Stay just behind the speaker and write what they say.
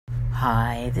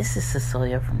Hi, this is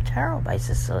Cecilia from Tarot by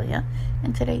Cecilia,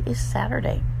 and today is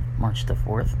Saturday, March the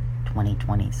 4th,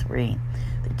 2023.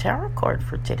 The tarot card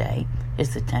for today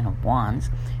is the Ten of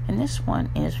Wands, and this one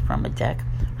is from a deck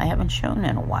I haven't shown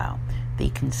in a while,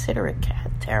 the Considerate Cat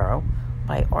Tarot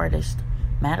by artist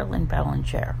Madeline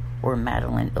Belanger, or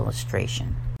Madeline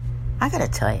Illustration. I gotta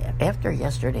tell you, after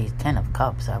yesterday's Ten of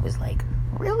Cups, I was like,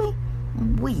 really?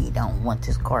 We don't want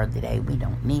this card today. We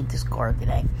don't need this card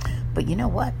today. But you know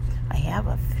what? I have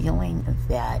a feeling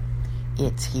that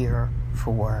it's here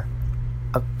for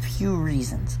a few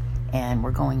reasons, and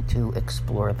we're going to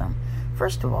explore them.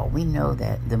 First of all, we know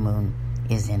that the moon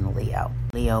is in Leo.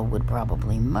 Leo would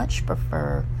probably much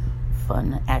prefer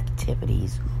fun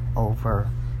activities over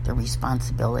the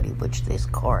responsibility which this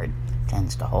card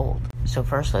tends to hold. So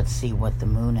first, let's see what the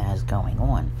moon has going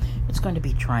on. It's going to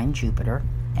be trine Jupiter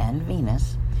and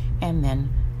Venus, and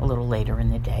then a little later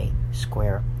in the day,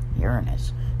 square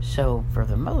Uranus. So for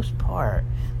the most part,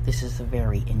 this is a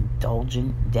very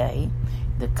indulgent day,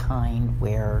 the kind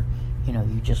where,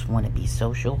 you just want to be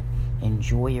social,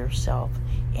 enjoy yourself,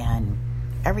 and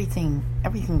everything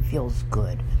feels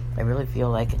good. I really feel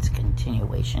like it's a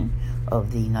continuation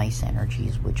of the nice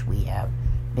energies which we have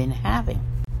been having.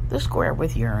 The square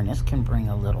with Uranus can bring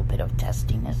a little bit of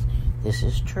testiness. This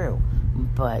is true,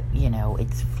 but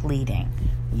it's fleeting.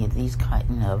 These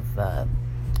kind of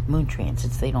moon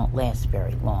transits, they don't last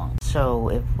very long. So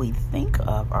if we think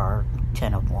of our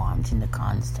Ten of Wands in the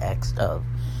context of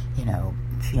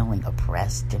feeling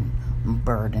oppressed and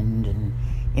burdened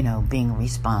and being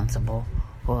responsible,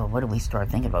 well, what do we start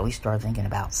thinking about? We start thinking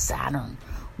about Saturn,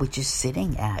 which is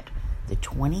sitting at the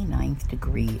 29th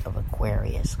degree of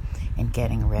Aquarius and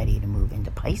getting ready to move into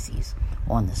Pisces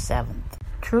on the 7th.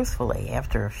 Truthfully,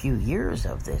 after a few years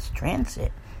of this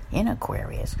transit in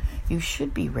Aquarius, you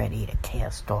should be ready to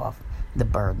cast off the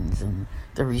burdens and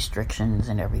the restrictions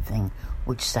and everything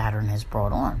which Saturn has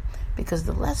brought on, because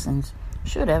the lessons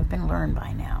should have been learned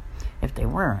by now. If they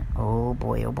weren't, oh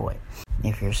boy.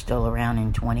 If you're still around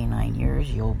in 29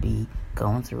 years, you'll be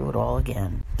going through it all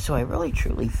again. So I really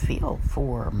truly feel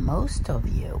for most of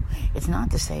you, it's not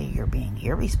to say you're being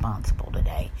irresponsible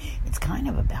today. It's kind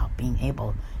of about being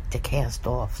able to cast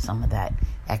off some of that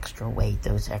extra weight,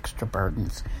 those extra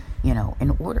burdens,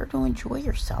 in order to enjoy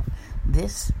yourself.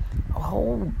 This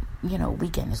whole,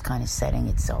 weekend is kind of setting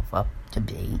itself up to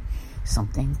be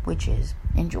something which is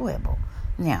enjoyable.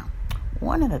 Now,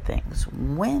 one of the things,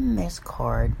 when this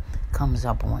card comes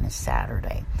up on a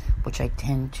Saturday, which I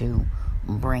tend to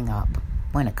bring up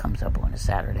when it comes up on a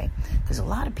Saturday, because a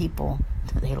lot of people,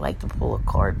 they like to pull a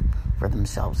card for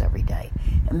themselves every day,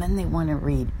 and then they want to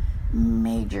read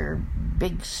major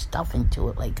big stuff into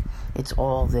it, like it's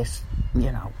all this,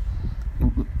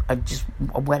 just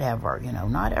whatever,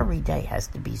 not every day has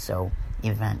to be so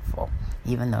eventful,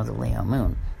 even though the Leo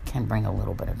moon can bring a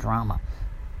little bit of drama.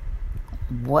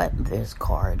 What this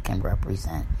card can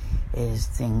represent is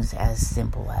things as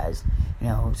simple as,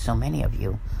 so many of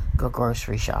you go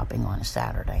grocery shopping on a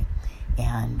Saturday,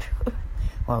 and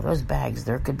well, those bags,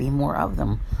 there could be more of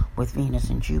them with Venus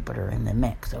and Jupiter in the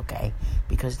mix, okay?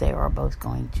 Because they are both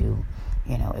going to,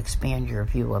 expand your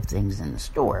view of things in the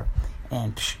store.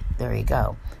 And there you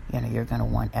go. You're going to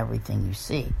want everything you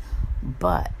see.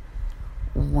 But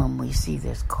when we see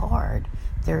this card,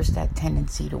 there's that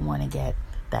tendency to want to get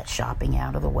that shopping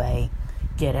out of the way,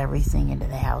 get everything into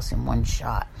the house in one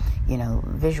shot.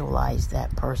 Visualize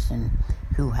that person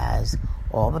who has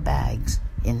all the bags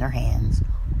in their hands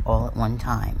all at one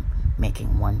time,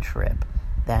 making one trip.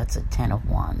 That's a Ten of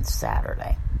Wands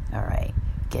Saturday. All right,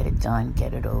 get it done,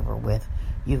 get it over with.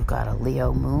 You've got a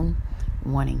Leo moon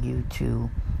wanting you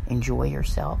to enjoy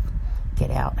yourself,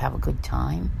 get out, have a good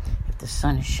time. If the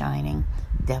sun is shining,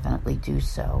 definitely do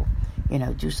so.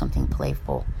 Do something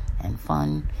playful and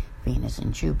fun. Venus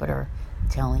and Jupiter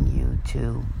telling you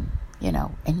to,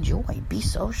 enjoy, be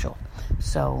social.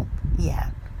 So,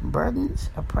 yeah, burdens,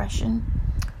 oppression,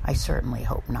 I certainly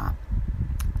hope not.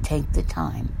 Take the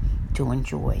time to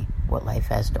enjoy what life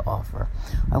has to offer.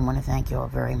 I want to thank you all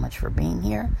very much for being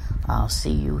here. I'll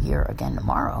see you here again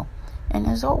tomorrow. And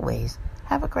as always,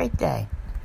 have a great day.